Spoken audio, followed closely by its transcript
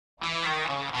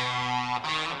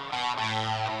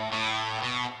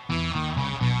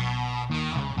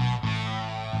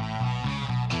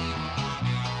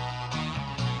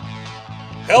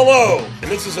Hello,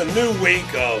 and this is a new week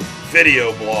of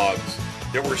video blogs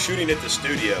that we're shooting at the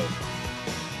studio.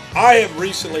 I have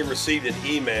recently received an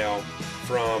email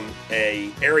from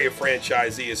an area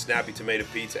franchisee of Snappy Tomato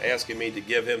Pizza asking me to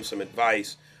give him some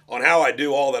advice on how I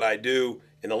do all that I do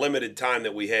in the limited time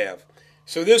that we have.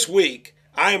 So this week,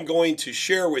 I am going to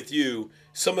share with you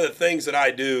some of the things that I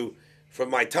do from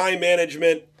my time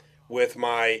management, with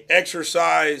my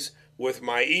exercise, with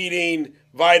my eating,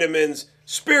 vitamins,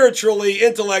 spiritually,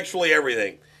 intellectually,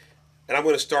 everything. And I'm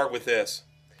going to start with this.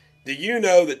 Do you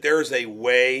know that there's a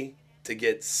way to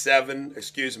get 8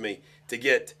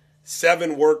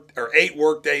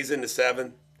 work days into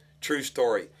 7? True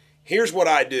story. Here's what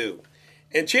I do.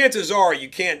 And chances are you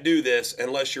can't do this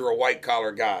unless you're a white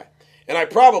collar guy. And I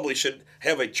probably should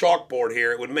have a chalkboard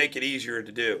here. It would make it easier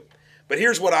to do. But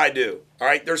here's what I do. All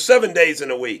right, there's 7 days in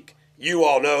a week. You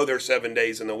all know there's 7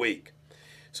 days in a week.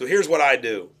 So here's what I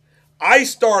do. I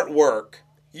start work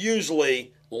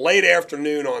usually late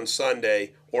afternoon on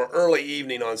Sunday or early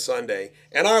evening on Sunday,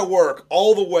 and I work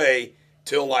all the way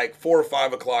till like 4 or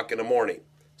 5 o'clock in the morning.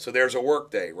 So there's a work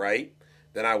day, right?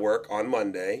 Then I work on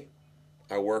Monday,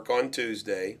 I work on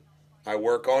Tuesday, I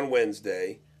work on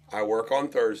Wednesday, I work on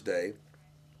Thursday,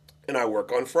 and I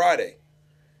work on Friday.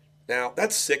 Now,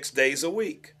 that's 6 days a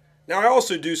week. Now, I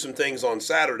also do some things on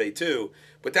Saturday too,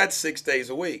 but that's 6 days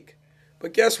a week.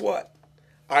 But guess what?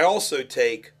 I also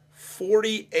take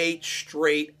 48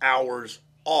 straight hours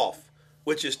off,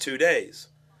 which is 2 days.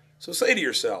 So say to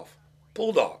yourself,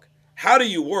 Bulldog, how do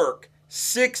you work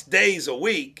 6 days a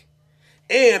week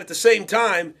and at the same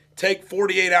time take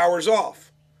 48 hours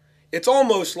off? It's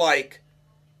almost like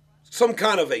some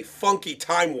kind of a funky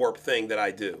time warp thing that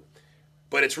I do,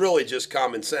 but it's really just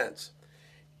common sense.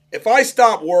 If I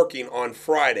stop working on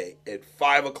Friday at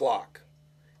 5 o'clock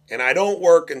and I don't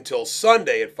work until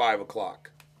Sunday at 5 o'clock,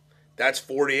 that's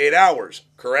 48 hours,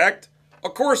 correct?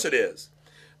 Of course it is.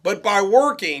 But by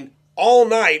working all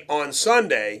night on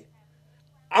Sunday,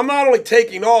 I'm not only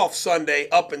taking off Sunday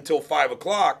up until 5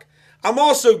 o'clock, I'm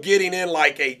also getting in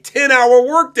like a 10-hour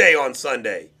workday on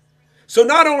Sunday. So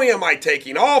not only am I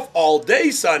taking off all day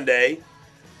Sunday,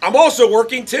 I'm also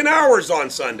working 10 hours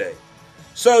on Sunday.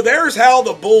 So there's how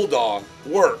the Bulldog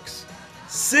works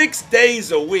 6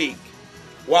 days a week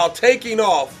while taking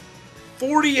off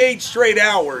 48 straight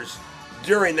hours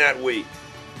during that week.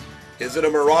 Is it a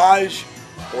mirage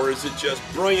or is it just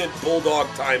brilliant Bulldog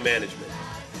time management?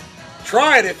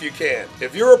 Try it if you can.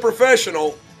 If you're a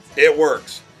professional, it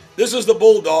works. This is the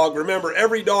Bulldog. Remember,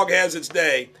 every dog has its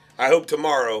day. I hope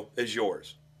tomorrow is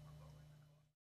yours.